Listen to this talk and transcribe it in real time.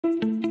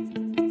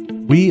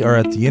We are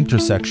at the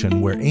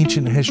intersection where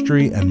ancient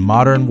history and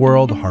modern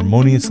world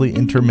harmoniously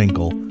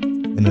intermingle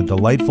in a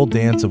delightful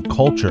dance of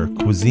culture,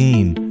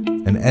 cuisine,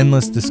 and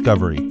endless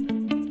discovery.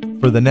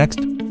 For the next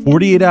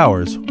 48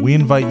 hours, we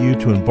invite you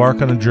to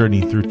embark on a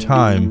journey through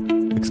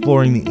time,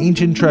 exploring the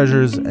ancient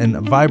treasures and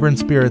vibrant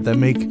spirit that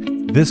make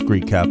this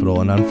Greek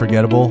capital an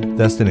unforgettable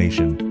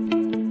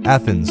destination.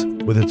 Athens,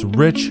 with its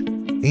rich,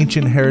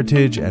 ancient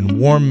heritage and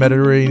warm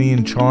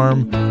Mediterranean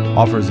charm,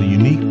 offers a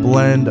unique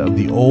blend of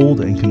the old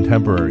and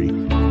contemporary,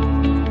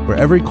 where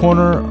every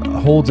corner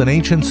holds an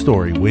ancient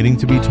story waiting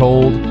to be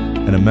told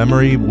and a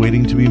memory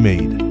waiting to be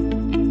made.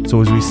 So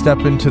as we step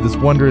into this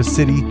wondrous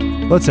city,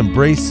 let's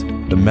embrace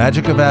the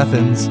magic of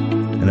Athens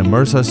and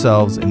immerse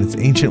ourselves in its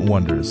ancient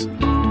wonders.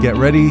 Get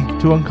ready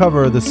to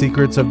uncover the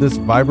secrets of this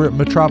vibrant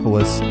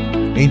metropolis.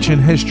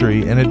 Ancient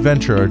history and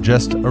adventure are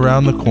just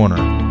around the corner.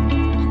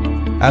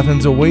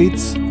 Athens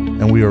awaits,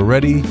 and we are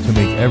ready to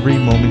make every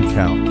moment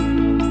count.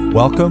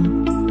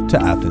 Welcome to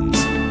Athens.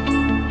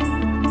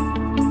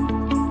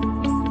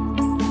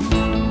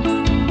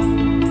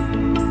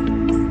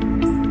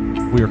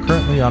 We are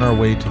currently on our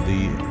way to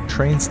the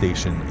train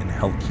station in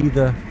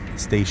Chalkida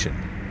Station,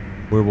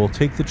 where we'll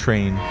take the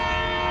train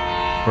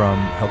from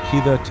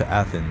Chalkida to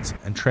Athens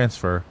and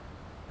transfer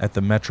at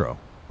the metro.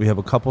 We have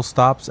a couple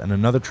stops and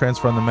another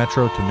transfer on the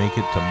metro to make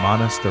it to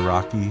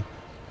Monastiraki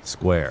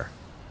Square,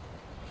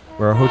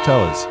 where our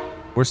hotel is.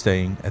 We're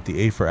staying at the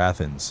A for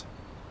Athens.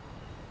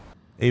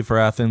 A for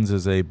Athens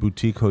is a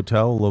boutique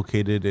hotel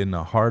located in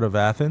the heart of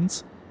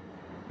Athens.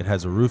 It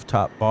has a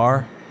rooftop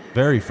bar,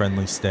 very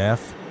friendly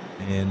staff,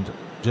 and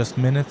just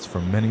minutes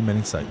from many,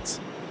 many sites.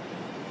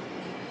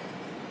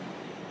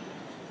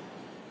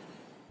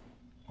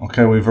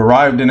 Okay, we've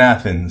arrived in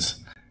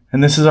Athens,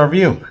 and this is our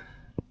view.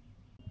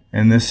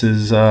 And this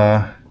is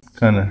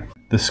kind of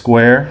the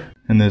square,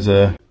 and there's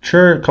a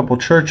couple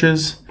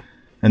churches,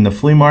 and the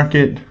flea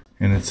market.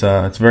 And it's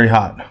very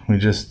hot. We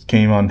just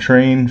came on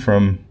train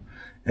from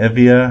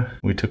Evia.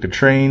 We took a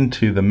train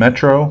to the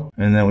metro,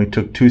 and then we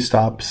took 2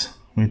 stops.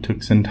 We took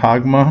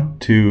Syntagma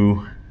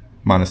to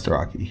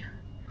Monastiraki.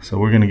 So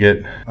we're gonna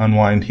get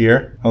unwind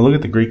here. Oh, look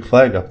at the Greek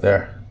flag up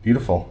there.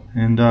 Beautiful.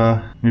 And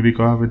maybe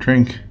go have a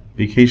drink.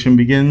 Vacation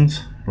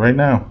begins right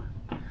now.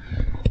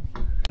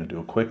 I'm gonna do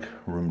a quick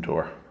room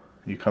tour.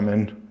 You come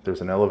in,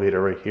 there's an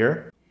elevator right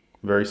here.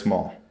 Very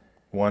small.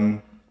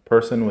 1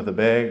 person with a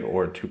bag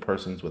or 2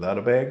 persons without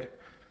a bag.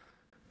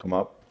 Come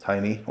up,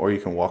 tiny, or you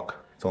can walk.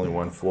 It's only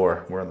 1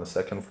 floor. We're on the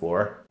 2nd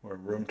floor. We're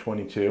in room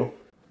 22.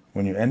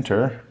 When you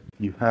enter,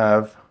 you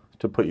have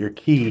to put your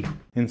key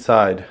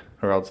inside,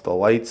 or else the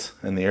lights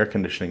and the air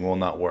conditioning will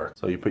not work.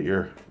 So you put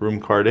your room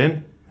card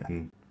in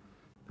and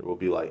there will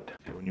be light.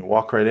 When you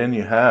walk right in,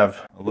 you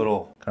have a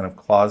little kind of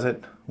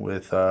closet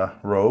with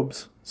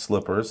robes,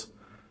 slippers,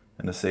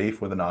 and a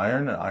safe with an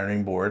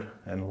ironing board,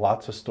 and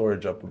lots of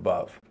storage up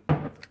above.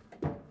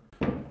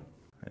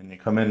 And you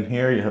come in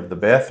here, you have the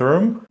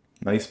bathroom,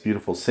 nice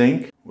beautiful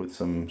sink with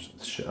some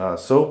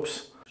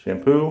soaps,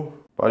 shampoo,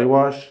 body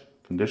wash,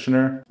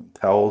 conditioner,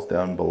 towels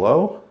down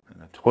below,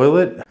 and a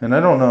toilet. And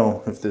I don't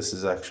know if this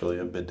is actually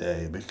a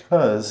bidet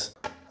because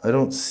I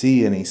don't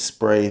see any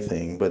spray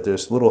thing, but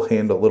there's little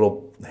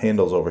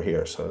handles over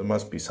here, so it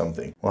must be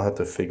something. We'll have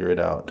to figure it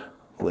out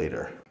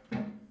later.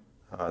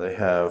 They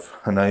have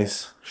a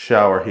nice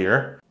shower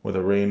here with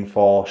a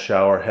rainfall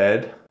shower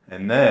head.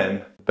 And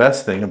then the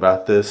best thing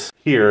about this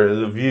here,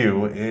 the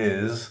view,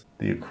 is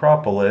the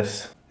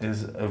Acropolis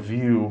is a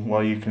view.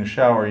 While you can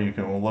shower, you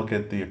can look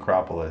at the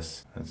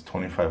Acropolis. It's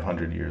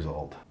 2,500 years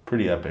old.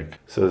 Pretty epic.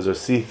 So there's a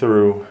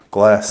see-through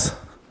glass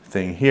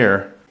thing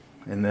here,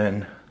 and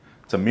then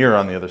it's a mirror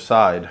on the other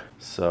side.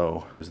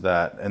 So there's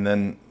that. And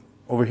then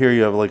over here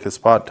you have like a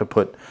spot to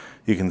put,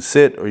 you can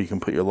sit or you can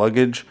put your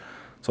luggage.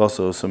 There's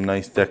also some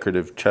nice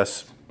decorative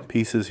chess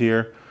pieces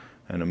here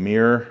and a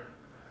mirror,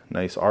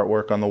 nice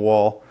artwork on the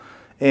wall.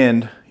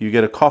 And you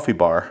get a coffee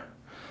bar.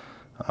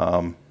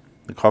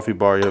 The coffee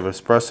bar, you have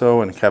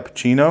espresso and a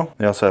cappuccino.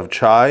 They also have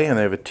chai, and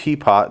they have a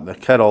teapot, the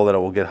kettle that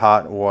will get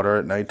hot water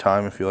at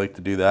nighttime if you like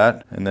to do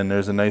that. And then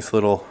there's a nice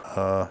little,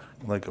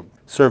 like a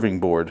serving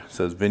board. It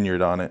says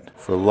Vineyard on it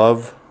for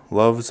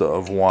loves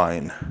of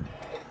wine.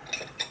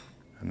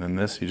 And then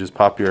this, you just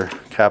pop your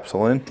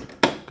capsule in,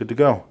 good to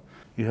go.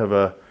 You have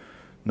a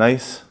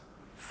nice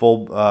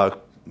full,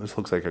 this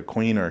looks like a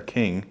queen or a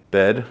king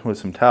bed with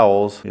some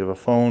towels. You have a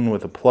phone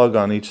with a plug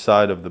on each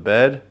side of the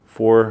bed,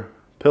 4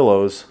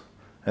 pillows,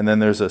 and then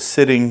there's a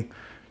sitting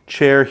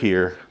chair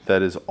here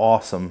that is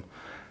awesome.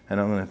 And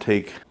I'm going to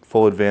take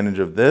full advantage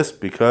of this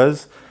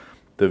because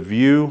the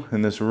view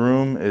in this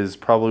room is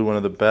probably one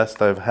of the best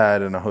I've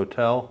had in a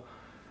hotel.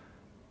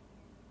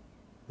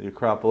 The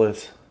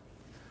Acropolis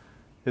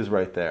is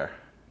right there.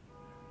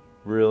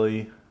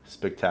 Really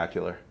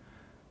spectacular.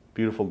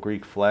 Beautiful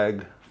Greek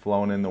flag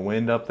flowing in the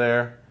wind up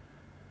there.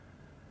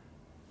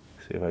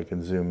 See if I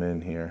can zoom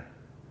in here.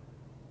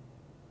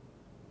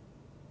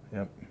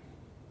 Yep.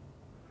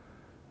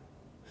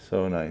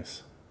 So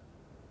nice.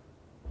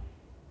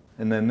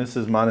 And then this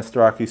is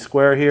Monastiraki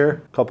Square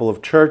here. A couple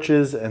of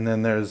churches, and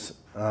then there's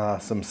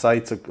some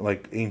sites,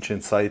 like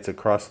ancient sites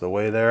across the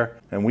way there.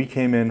 And we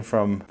came in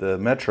from the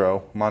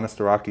metro,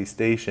 Monastiraki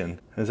station.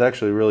 It's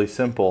actually really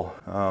simple,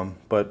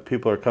 but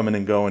people are coming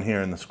and going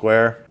here in the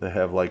square. They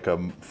have like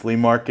a flea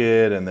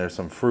market and there's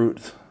some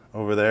fruits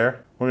over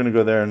there. We're gonna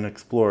go there and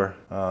explore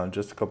in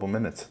just a couple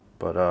minutes,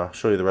 but I'll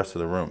show you the rest of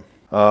the room.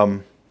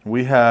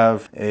 We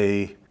have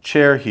a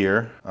chair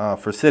here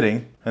for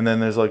sitting, and then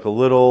there's like a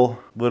little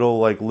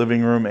like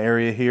living room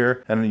area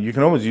here, and you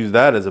can almost use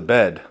that as a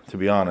bed, to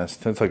be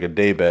honest. It's like a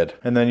day bed.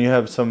 And then you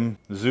have some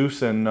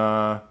Zeus and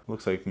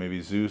looks like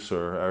maybe Zeus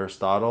or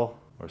Aristotle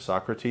or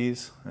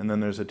Socrates, and then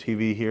there's a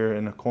TV here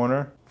in the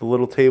corner, the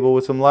little table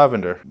with some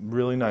lavender,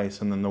 really nice.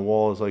 And then the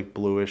wall is like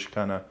bluish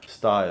kind of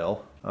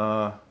style.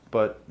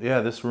 But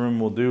yeah, this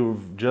room will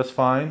do just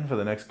fine for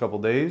the next couple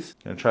days.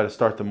 Gonna try to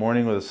start the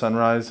morning with a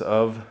sunrise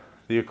of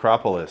the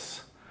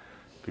Acropolis,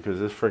 because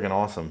it's freaking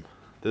awesome.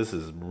 This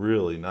is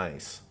really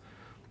nice.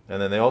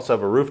 And then they also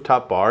have a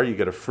rooftop bar. You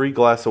get a free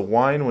glass of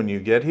wine when you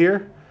get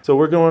here. So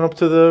we're going up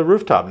to the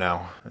rooftop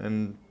now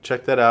and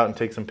check that out and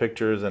take some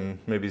pictures and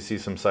maybe see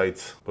some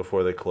sights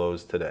before they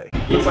close today.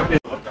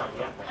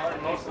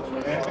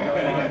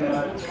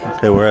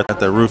 Okay, we're at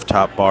the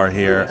rooftop bar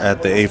here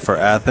at the A for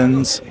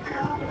Athens.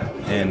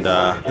 And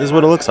this is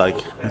what it looks like.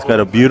 It's got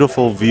a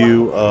beautiful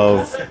view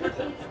of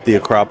the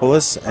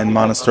Acropolis and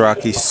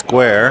Monastiraki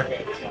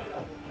Square.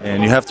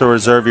 And you have to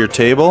reserve your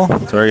table.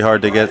 It's very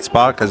hard to get a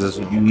spot because it's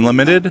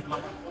limited.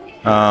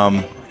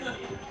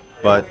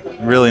 But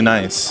really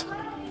nice.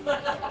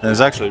 And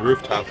there's actually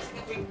rooftop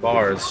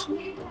bars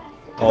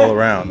all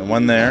around. The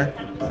one there,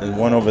 there's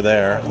one over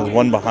there, there's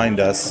one behind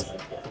us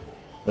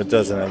that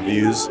doesn't have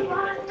views.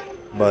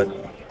 But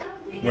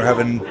we're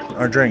having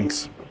our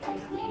drinks.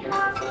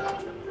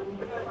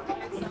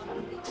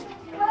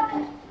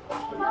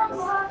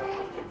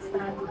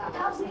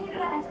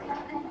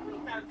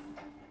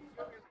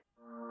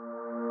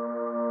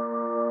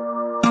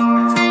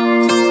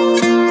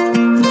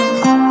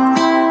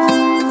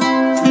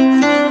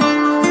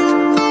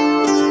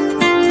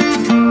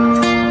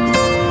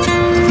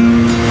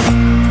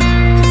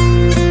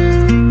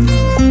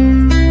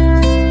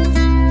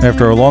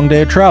 After a long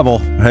day of travel,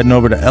 we're heading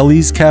over to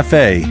Ellyz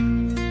Cafe.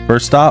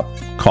 First stop,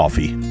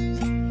 coffee.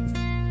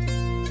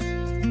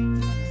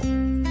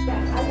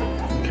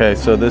 Okay,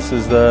 so this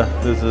is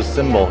a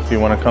symbol. If you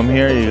want to come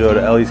here, you go to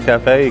Ellyz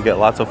Cafe, you get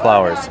lots of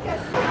flowers.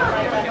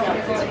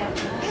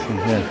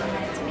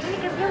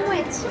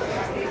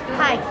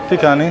 Hi.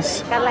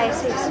 Tikanis.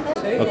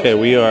 Okay,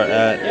 we are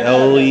at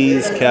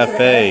Ellyz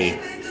Cafe,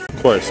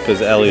 of course,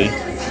 because Elly.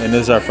 And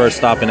this is our first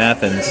stop in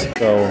Athens.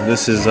 So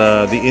this is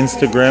the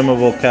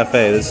Instagrammable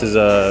cafe. This is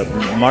a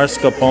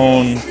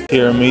mascarpone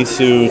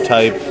tiramisu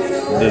type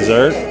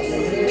dessert.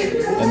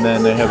 And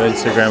then they have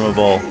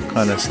Instagrammable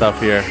kind of stuff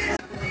here.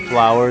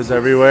 Flowers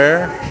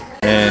everywhere.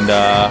 And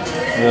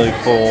really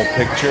cool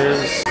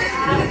pictures.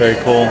 Very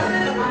cool.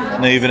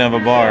 And they even have a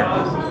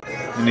bar.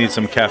 We need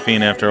some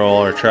caffeine after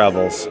all our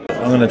travels.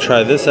 I'm gonna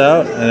try this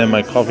out, and then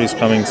my coffee's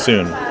coming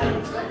soon.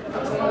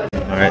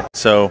 All right,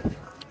 so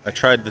I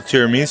tried the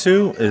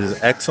tiramisu. It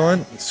is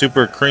excellent,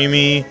 super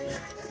creamy,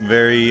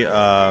 very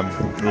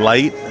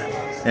light,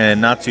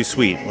 and not too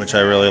sweet, which I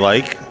really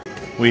like.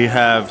 We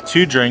have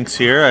two drinks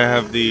here. I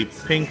have the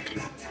pink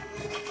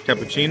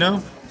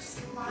cappuccino.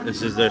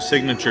 This is their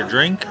signature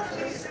drink.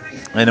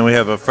 And then we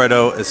have a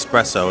Freddo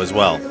espresso as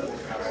well.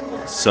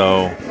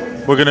 So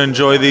we're gonna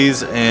enjoy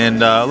these, and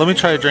let me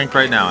try a drink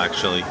right now,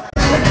 actually.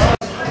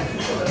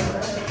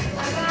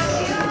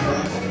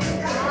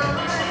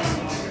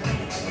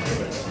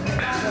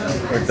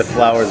 With the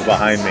flowers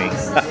behind me.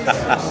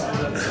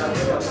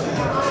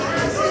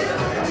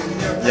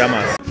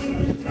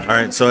 Yamas. All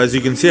right, so as you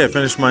can see, I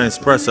finished my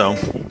espresso.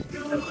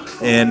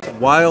 And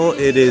while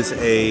it is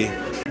a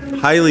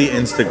highly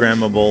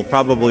Instagrammable,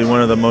 probably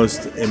one of the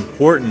most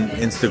important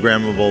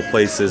Instagrammable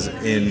places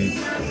in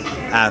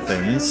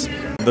Athens,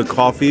 the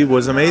coffee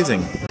was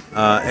amazing.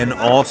 And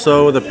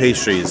also the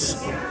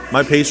pastries.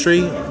 My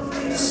pastry,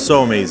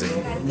 so amazing.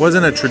 It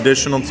wasn't a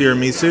traditional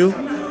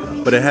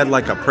tiramisu, but it had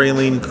like a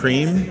praline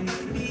cream.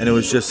 And it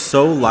was just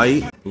so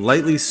light,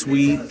 lightly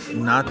sweet,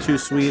 not too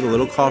sweet, a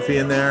little coffee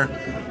in there.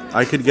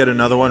 I could get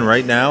another one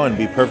right now and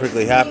be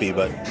perfectly happy,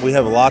 but we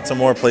have lots of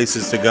more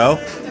places to go.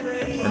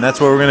 And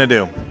that's what we're gonna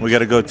do. We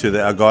gotta go to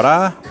the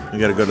Agora, we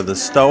gotta go to the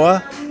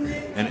Stoa,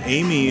 and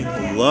Amy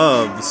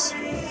loves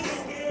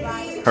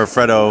her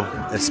Freddo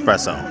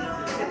espresso.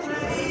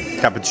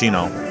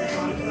 Cappuccino.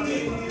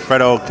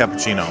 Freddo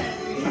cappuccino.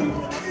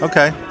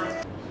 Okay.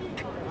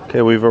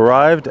 Okay, we've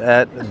arrived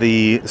at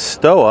the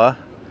Stoa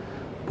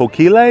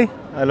Pokile?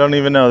 I don't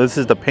even know. This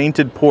is the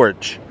Painted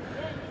Porch.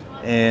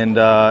 And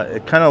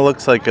it kind of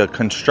looks like a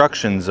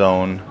construction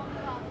zone,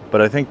 but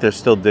I think they're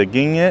still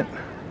digging it.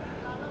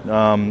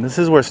 This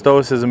is where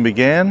Stoicism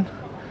began.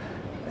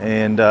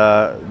 And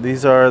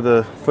these are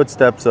the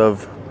footsteps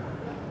of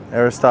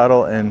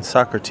Aristotle and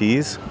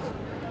Socrates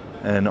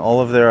and all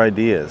of their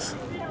ideas.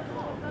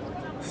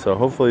 So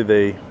hopefully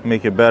they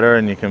make it better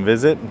and you can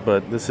visit.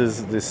 But this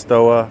is the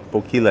Stoa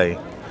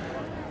Pokile,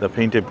 the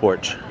Painted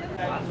Porch.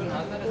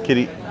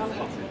 Kitty.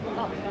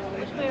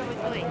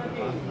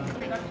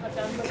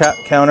 Cat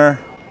counter.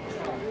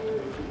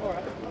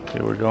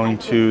 Okay, we're going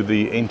to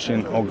the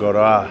Ancient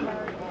Agora.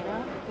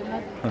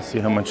 Let's see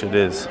how much it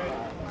is.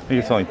 I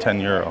think it's only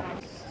 10 euro.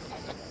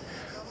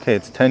 Okay,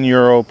 it's 10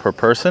 euro per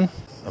person.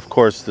 Of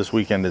course, this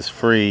weekend is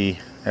free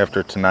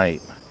after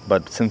tonight.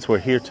 But since we're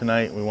here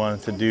tonight, we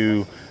wanted to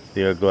do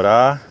the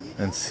Agora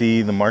and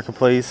see the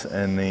marketplace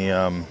and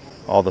the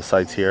all the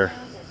sites here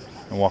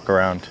and walk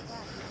around.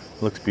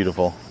 Looks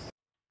beautiful.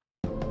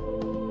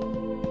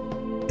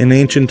 In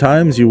ancient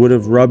times, you would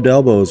have rubbed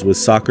elbows with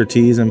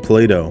Socrates and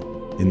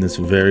Plato in this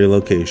very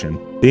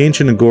location. The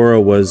Ancient Agora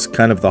was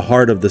kind of the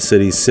heart of the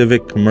city's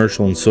civic,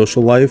 commercial, and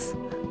social life.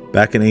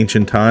 Back in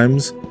ancient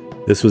times,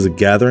 this was a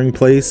gathering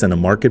place and a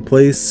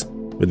marketplace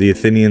where the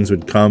Athenians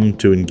would come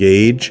to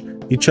engage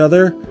each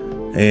other,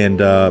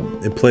 and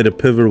it played a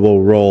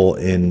pivotal role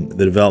in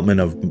the development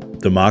of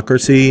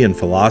democracy and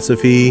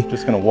philosophy.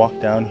 Just gonna walk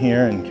down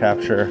here and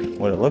capture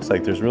what it looks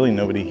like. There's really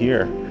nobody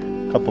here.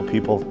 A couple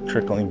people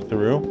trickling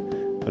through,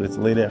 but it's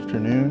late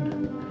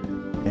afternoon,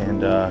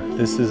 and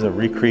this is a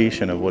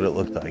recreation of what it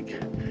looked like.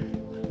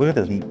 Look at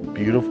this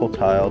beautiful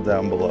tile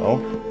down below,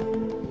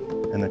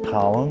 and the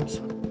columns.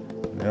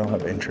 They don't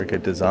have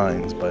intricate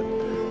designs, but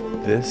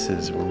this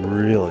is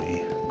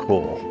really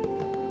cool.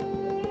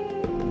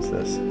 What's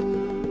this?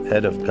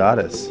 Head of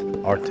goddess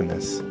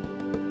Artemis.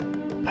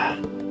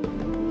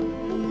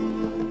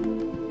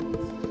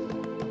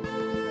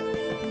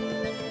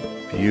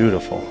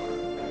 Beautiful.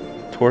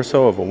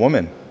 Torso of a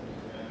woman.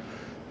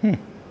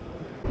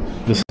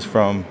 This is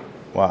from,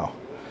 wow.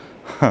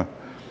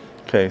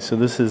 Okay, so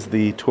this is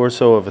the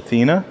torso of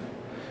Athena,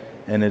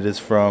 and it is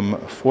from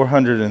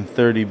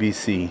 430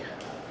 BC.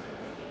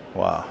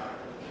 Wow.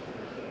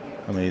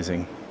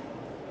 Amazing.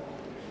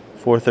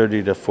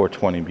 430 to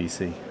 420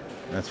 BC.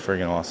 That's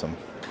friggin' awesome.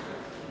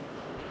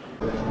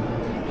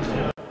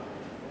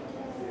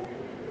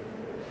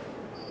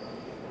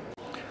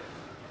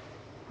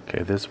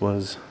 Okay, this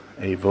was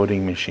a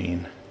voting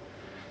machine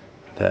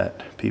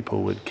that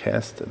people would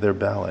cast their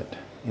ballot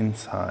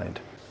inside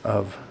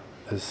of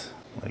this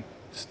like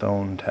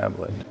stone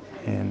tablet,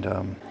 and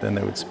then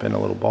they would spin a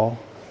little ball,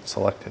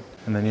 select it.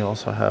 And then you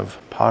also have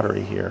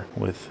pottery here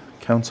with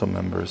council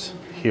members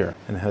here,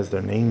 and it has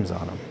their names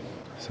on them.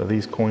 So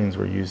these coins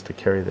were used to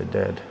carry the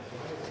dead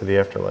to the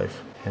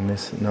afterlife. And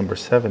this number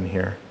 7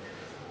 here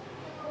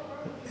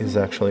is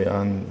actually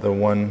on the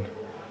 1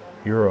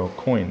 euro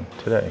coin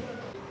today.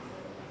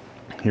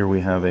 Here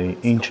we have an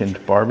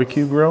ancient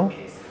barbecue grill.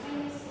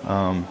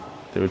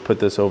 They would put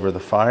this over the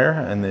fire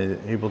and they're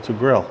able to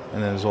grill.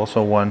 And there's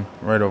also one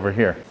right over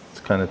here. It's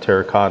kind of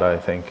terracotta, I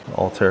think.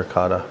 All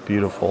terracotta,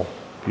 beautiful,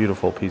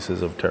 beautiful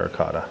pieces of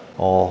terracotta.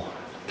 All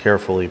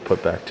carefully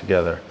put back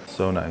together.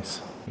 So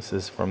nice. This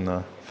is from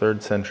the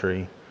 3rd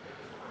century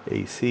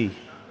AC,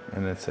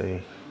 and it's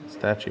a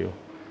statue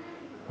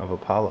of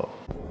Apollo.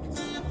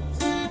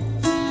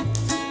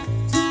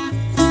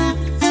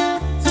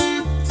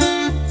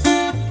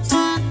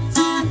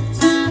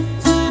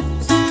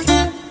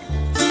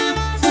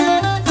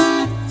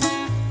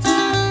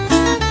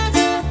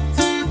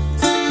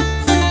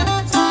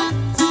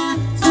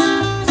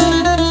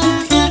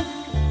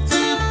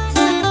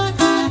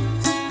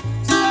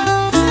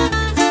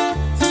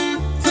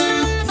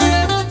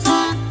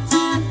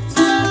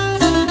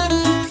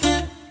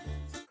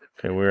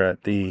 Okay, we're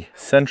at the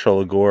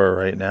central agora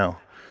right now,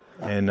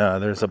 and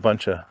there's a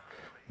bunch of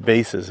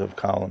bases of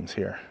columns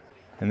here,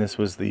 and this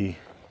was the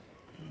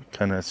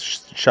kind of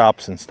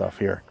shops and stuff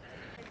here.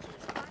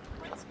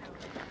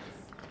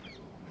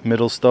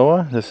 Middle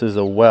Stoa, this is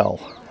a well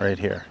right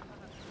here.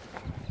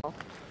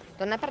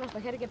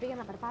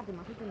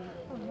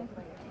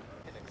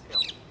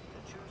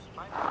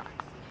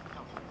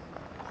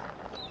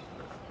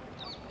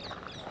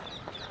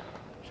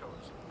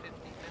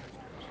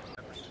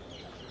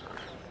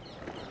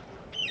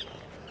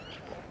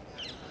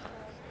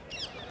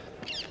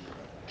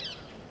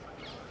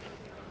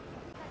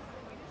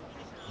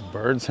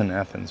 Birds in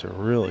Athens are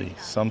really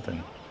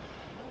something.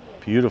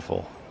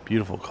 Beautiful,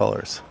 beautiful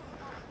colors.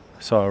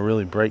 I saw a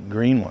really bright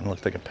green one,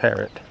 looked like a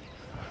parrot.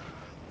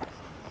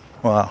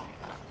 Wow.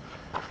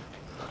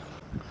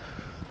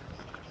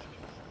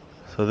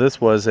 So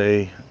this was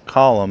a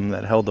column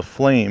that held a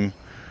flame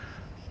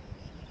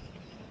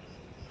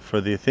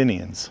for the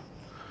Athenians.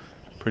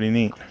 Pretty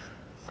neat.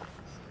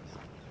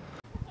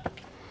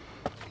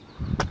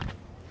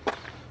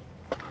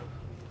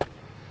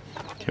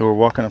 Okay, we're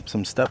walking up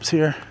some steps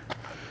here.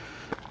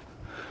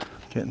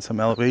 Getting some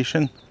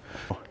elevation.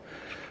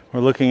 We're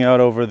looking out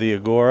over the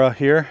agora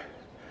here,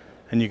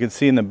 and you can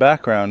see in the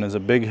background is a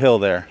big hill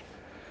there.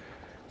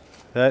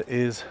 That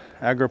is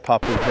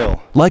Agripapu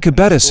Hill. Like a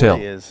Betis hill.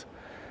 Is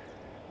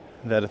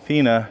that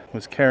Athena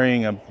was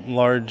carrying a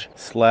large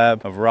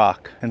slab of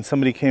rock, and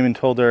somebody came and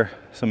told her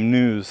some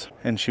news,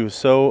 and she was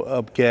so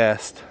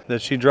aghast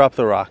that she dropped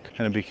the rock,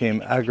 and it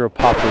became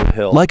Agripapu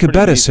Hill. Like a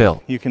Betis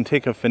hill. You can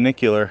take a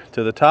funicular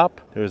to the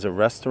top. There's a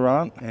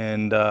restaurant,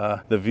 and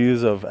the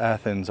views of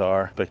Athens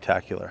are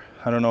spectacular.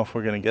 I don't know if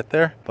we're going to get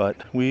there,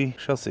 but we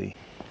shall see.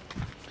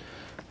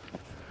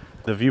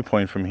 The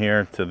viewpoint from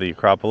here to the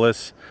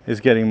Acropolis is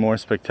getting more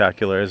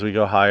spectacular as we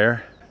go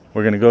higher.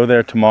 We're gonna go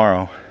there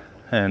tomorrow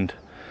and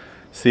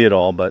see it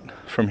all, but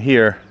from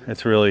here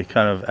it's really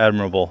kind of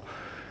admirable.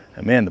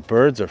 And man, the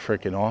birds are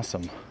freaking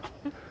awesome.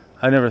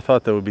 I never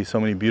thought there would be so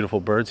many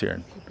beautiful birds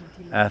here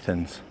in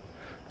Athens.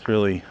 It's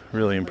really,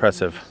 really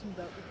impressive.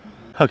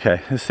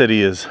 Okay, this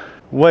city is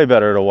way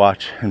better to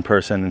watch in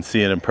person and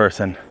see it in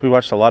person. We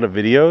watched a lot of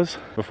videos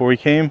before we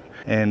came,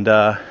 and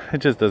it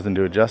just doesn't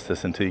do it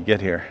justice until you get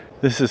here.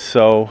 This is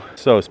so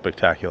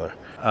spectacular.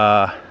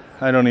 I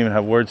don't even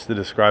have words to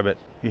describe it.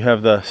 You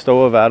have the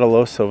Stoa of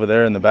Attalos over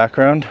there in the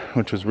background,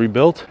 which was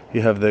rebuilt.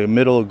 You have the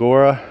middle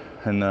agora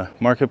and the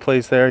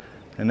marketplace there.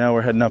 And now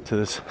we're heading up to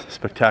this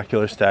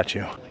spectacular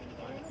statue.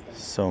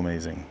 So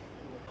amazing.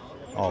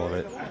 All of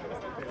it.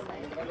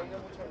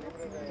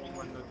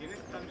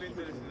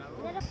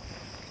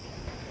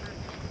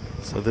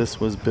 So this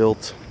was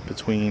built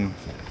between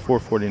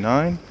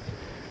 449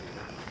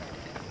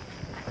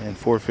 and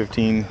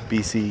 415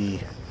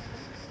 BCE.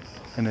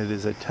 And it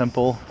is a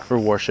temple for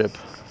worship.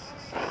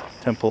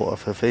 Temple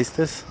of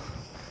Hephaestus.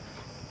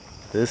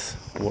 This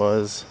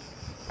was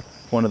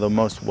one of the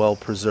most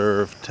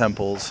well-preserved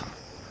temples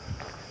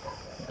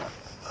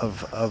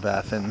of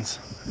Athens.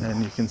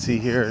 And you can see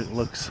here it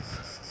looks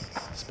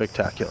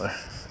spectacular.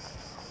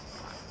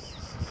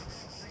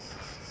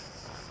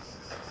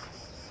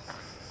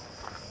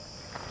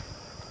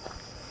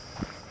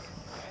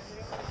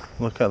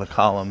 Look how the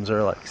columns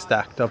are like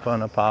stacked up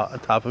on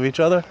top of each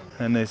other.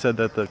 And they said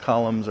that the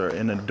columns are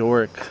in a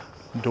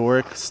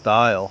Doric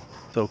style.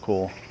 So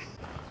cool.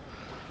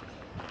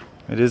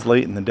 It is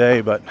late in the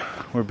day, but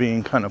we're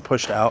being kind of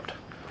pushed out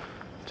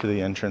to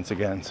the entrance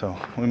again, so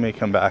we may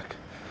come back.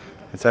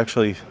 It's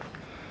actually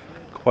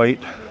quite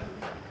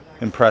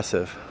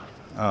impressive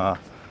to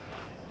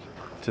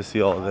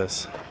see all of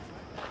this.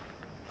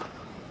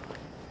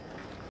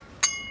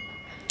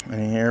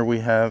 And here we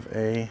have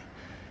a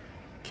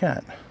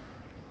cat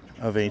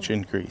of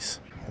ancient Greece.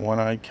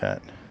 One-eyed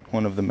cat,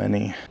 one of the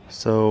many.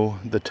 So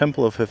the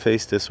Temple of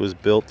Hephaestus was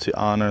built to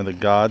honor the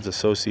gods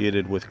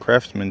associated with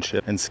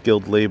craftsmanship and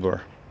skilled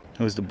labor.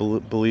 It was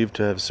believed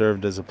to have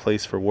served as a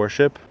place for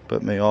worship,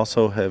 but may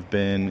also have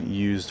been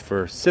used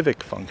for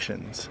civic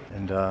functions.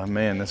 And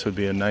man, this would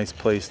be a nice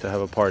place to have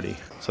a party.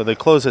 So they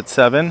close at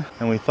 7,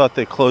 and we thought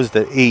they closed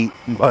at 8,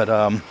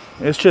 but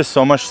it's just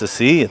so much to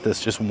see at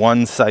this just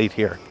one site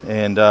here.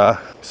 And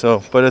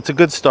but it's a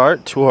good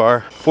start to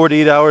our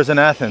 48 hours in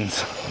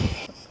Athens.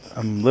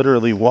 I'm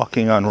literally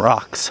walking on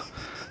rocks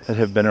that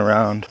have been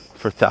around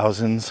for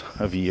thousands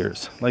of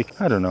years. Like,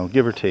 I don't know,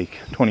 give or take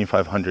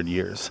 2,500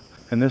 years.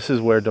 And this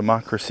is where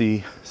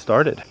democracy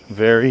started.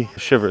 Very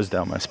shivers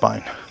down my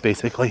spine,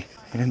 basically.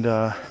 And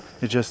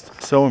it's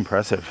just so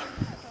impressive.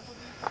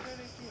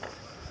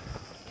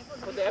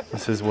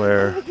 This is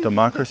where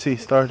democracy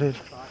started.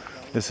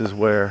 This is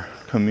where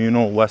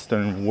communal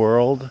Western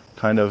world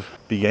kind of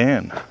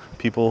began.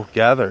 People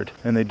gathered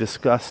and they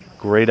discussed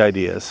great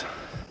ideas,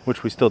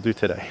 which we still do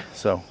today.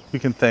 So we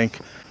can thank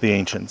the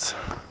ancients.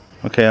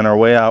 Okay, on our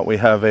way out, we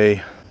have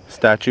a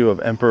statue of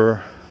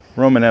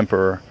Roman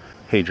Emperor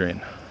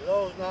Hadrian.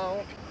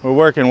 We're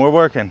working.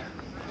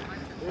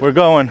 We're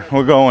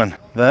going.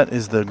 That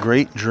is the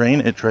great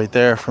drainage right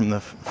there from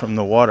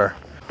the water.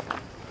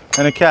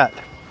 And a cat.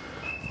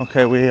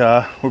 Okay,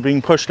 we're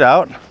being pushed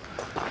out,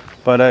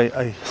 but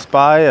I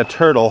spy a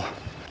turtle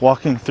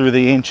walking through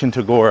the Ancient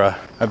Agora.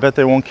 I bet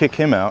they won't kick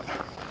him out.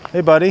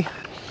 Hey buddy.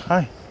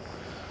 Hi.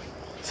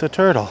 It's a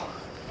turtle.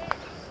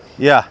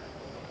 Yeah.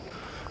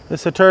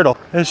 It's a turtle.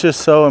 It's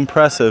just so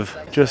impressive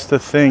just to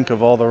think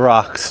of all the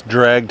rocks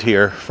dragged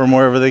here from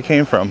wherever they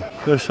came from.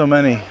 There's so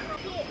many.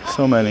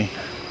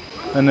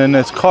 And then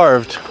it's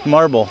carved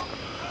marble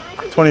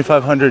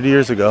 2,500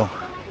 years ago.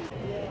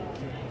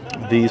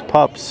 These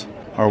pups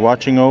are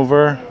watching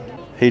over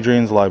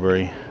Hadrian's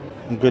library.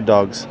 Good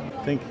dogs.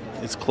 I think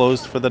it's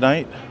closed for the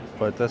night,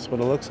 but that's what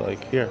it looks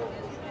like here.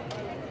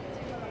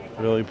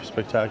 Really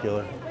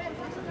spectacular.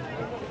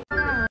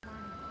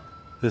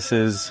 This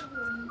is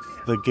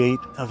the Gate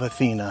of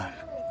Athena.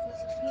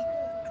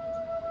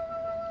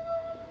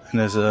 And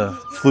there's a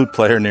flute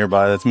player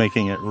nearby that's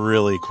making it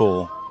really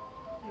cool.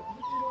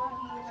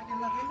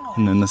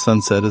 And then the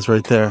sunset is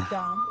right there.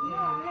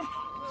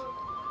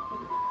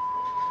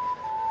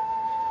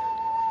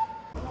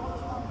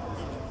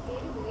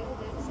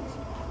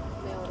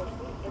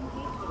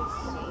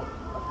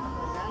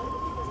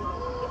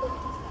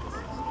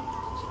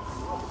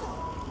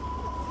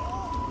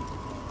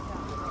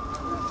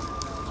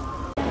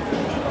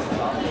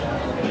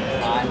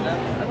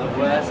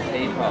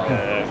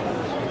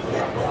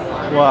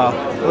 Wow,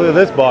 look at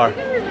this bar.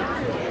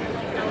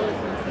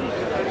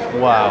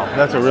 Wow,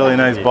 that's a really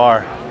nice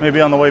bar. Maybe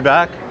on the way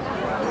back.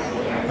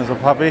 There's a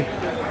puppy.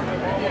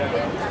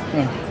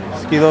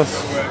 Skilos.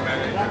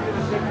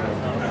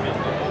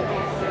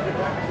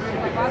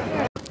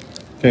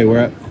 Okay, we're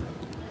at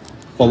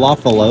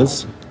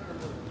Philosophers,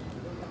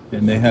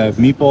 and they have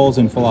meatballs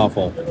and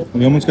falafel.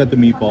 We almost got the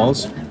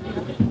meatballs,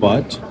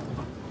 but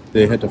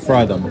they had to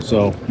fry them,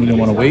 so we didn't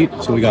want to wait,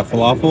 so we got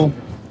falafel.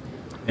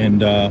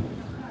 and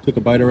took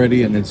a bite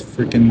already, and it's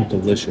freaking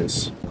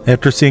delicious.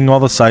 After seeing all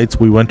the sights,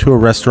 we went to a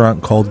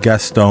restaurant called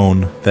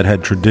Gastone that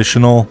had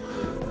traditional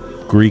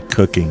Greek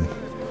cooking,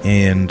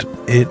 and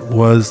it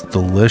was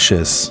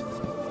delicious.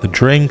 The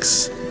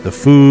drinks, the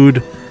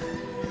food,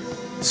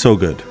 so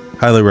good.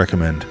 Highly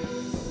recommend.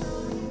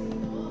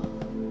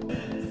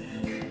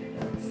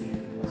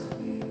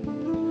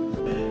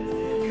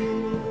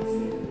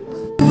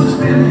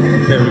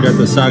 Okay, we got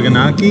the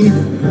saganaki,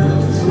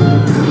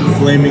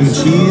 flaming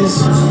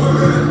cheese,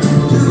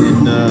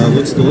 and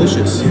looks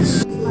delicious.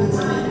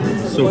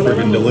 So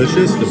freaking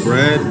delicious. The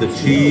bread, the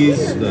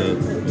cheese, the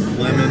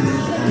lemon.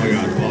 Oh my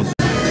god, awesome.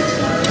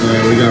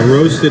 Alright, we got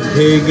roasted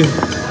pig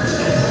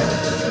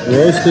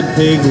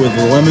with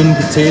lemon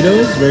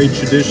potatoes, very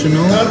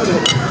traditional.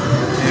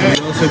 And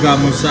we also got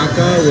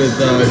moussaka with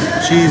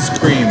cheese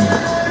cream.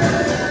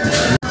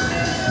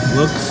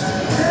 Looks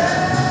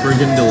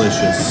friggin'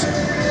 delicious.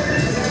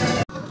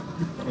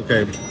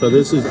 Okay, so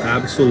this is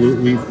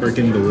absolutely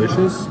freaking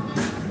delicious.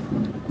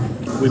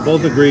 We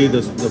both agree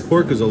the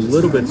pork is a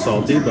little bit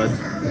salty, but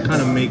it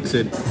kind of makes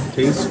it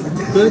taste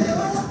good.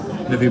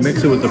 And if you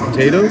mix it with the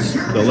potatoes,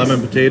 the lemon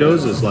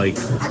potatoes is like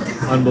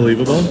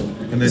unbelievable.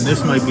 And then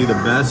this might be the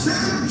best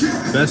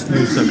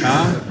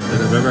moussaka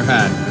that I've ever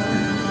had.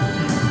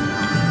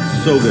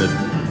 So good.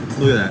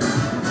 Look at that.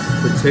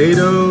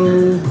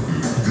 Potato,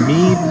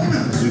 meat,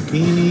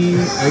 zucchini,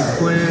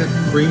 eggplant,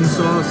 cream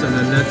sauce, and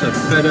then that's a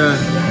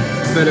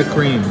feta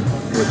cream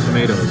with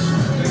tomatoes.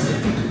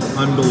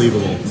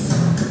 Unbelievable.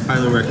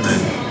 Highly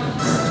recommend.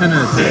 10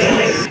 out of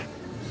 10.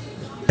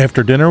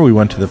 After dinner, we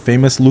went to the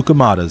famous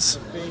Lukamatas,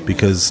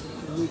 because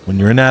when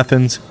you're in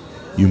Athens,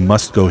 you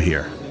must go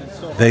here.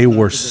 They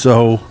were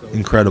so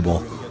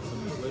incredible.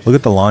 Look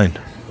at the line.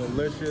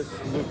 Delicious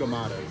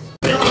Lukamatas.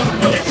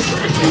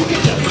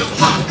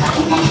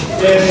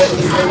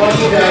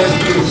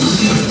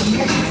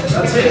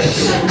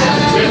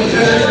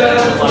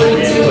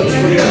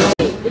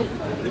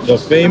 The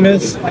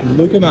famous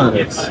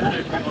Lukamatas.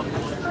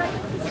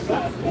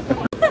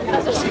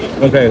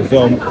 Okay,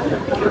 so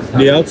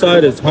the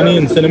outside is honey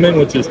and cinnamon,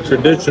 which is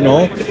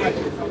traditional.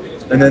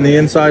 And then the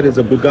inside is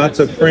a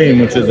bugatsa cream,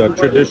 which is a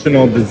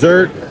traditional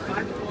dessert.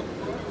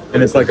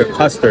 And it's like a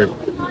custard.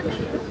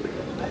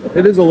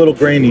 It is a little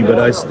grainy, but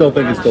I still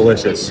think it's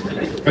delicious.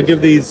 I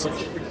give these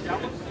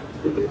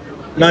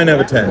 9 out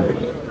of 10.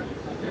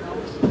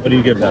 What do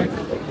you give them?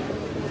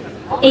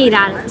 8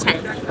 out of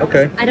 10.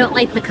 Okay. I don't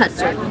like the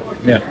custard.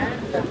 Yeah.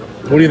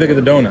 What do you think of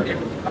the donut?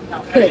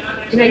 Good.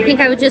 And I think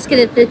I would just get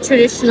it the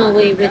traditional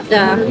way with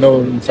the...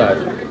 No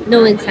inside.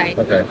 No inside.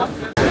 Okay.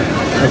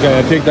 Okay,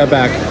 I take that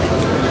back.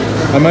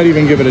 I might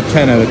even give it a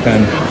 10 out of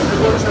 10.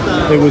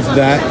 It was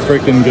that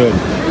freaking good.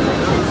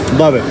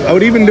 Love it. I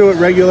would even do it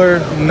regular,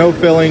 no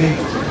filling,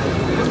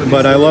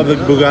 but I love the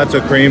bugatsa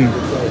cream.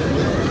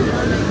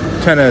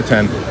 10 out of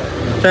 10.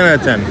 10 out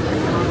of 10.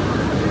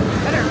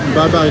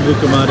 Bye-bye,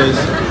 Lukamatas.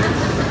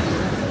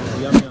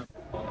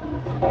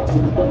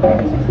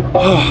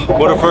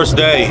 What a first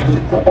day.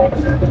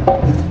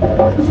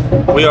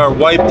 We are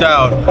wiped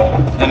out,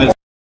 and it's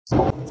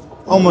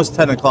almost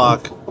 10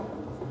 o'clock.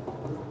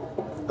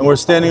 And we're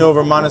standing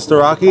over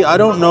Monastiraki. I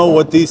don't know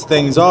what these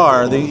things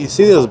are. You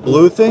see those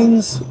blue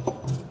things?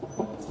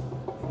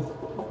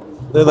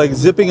 They're like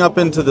zipping up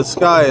into the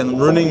sky and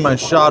ruining my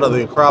shot of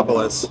the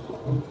Acropolis.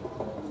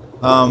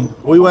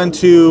 We went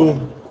to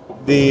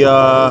the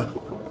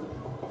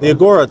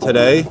Agora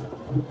today.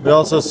 We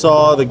also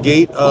saw the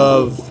Gate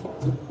of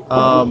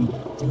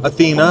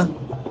Athena.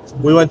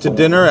 We went to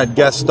dinner at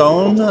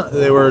Gastone.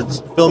 They were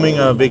filming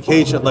a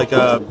vacation, like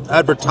a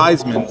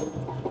advertisement.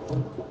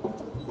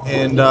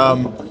 And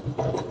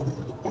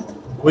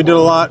we did a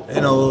lot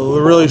in a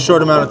really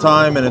short amount of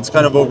time, and it's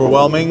kind of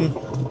overwhelming.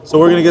 So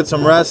we're gonna get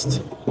some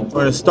rest.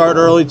 We're gonna start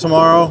early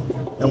tomorrow,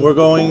 and we're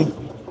going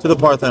to the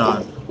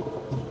Parthenon.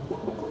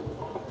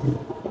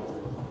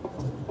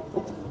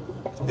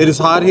 It is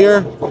hot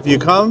here. If you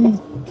come,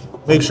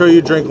 make sure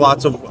you drink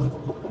lots of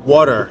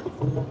water.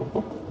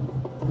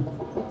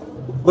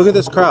 Look at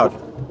this crowd.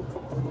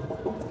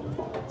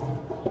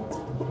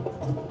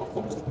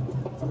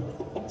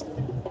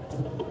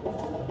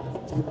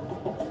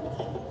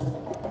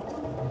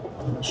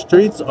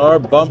 Streets are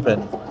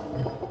bumping.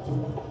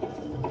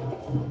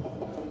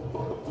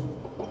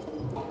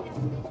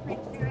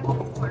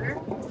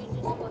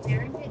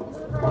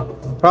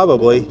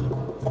 Probably.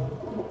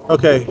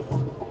 Okay.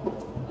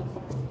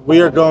 We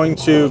are going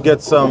to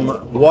get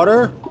some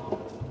water,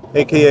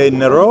 aka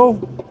Nero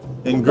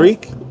in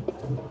Greek,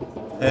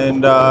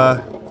 and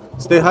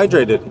stay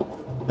hydrated.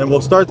 And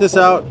we'll start this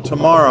out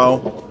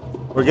tomorrow.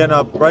 We're getting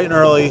up bright and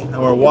early,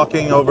 and we're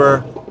walking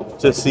over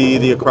to see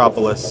the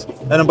Acropolis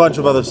and a bunch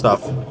of other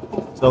stuff.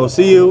 So we'll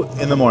see you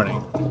in the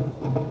morning.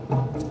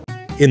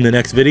 In the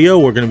next video,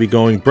 we're going to be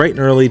going bright and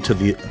early to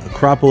the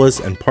Acropolis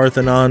and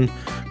Parthenon,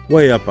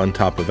 way up on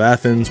top of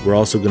Athens. We're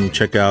also going to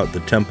check out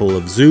the Temple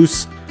of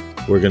Zeus.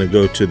 We're going to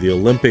go to the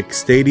Olympic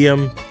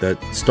Stadium that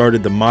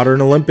started the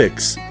modern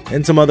Olympics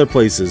and some other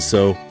places.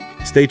 So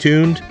stay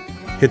tuned,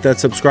 hit that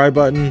subscribe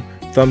button,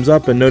 thumbs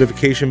up and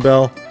notification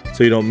bell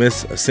so you don't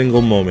miss a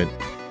single moment.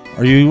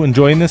 Are you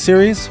enjoying this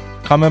series?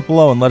 Comment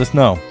below and let us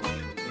know.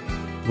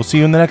 We'll see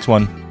you in the next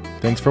one.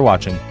 Thanks for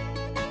watching.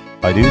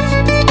 Bye,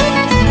 dudes.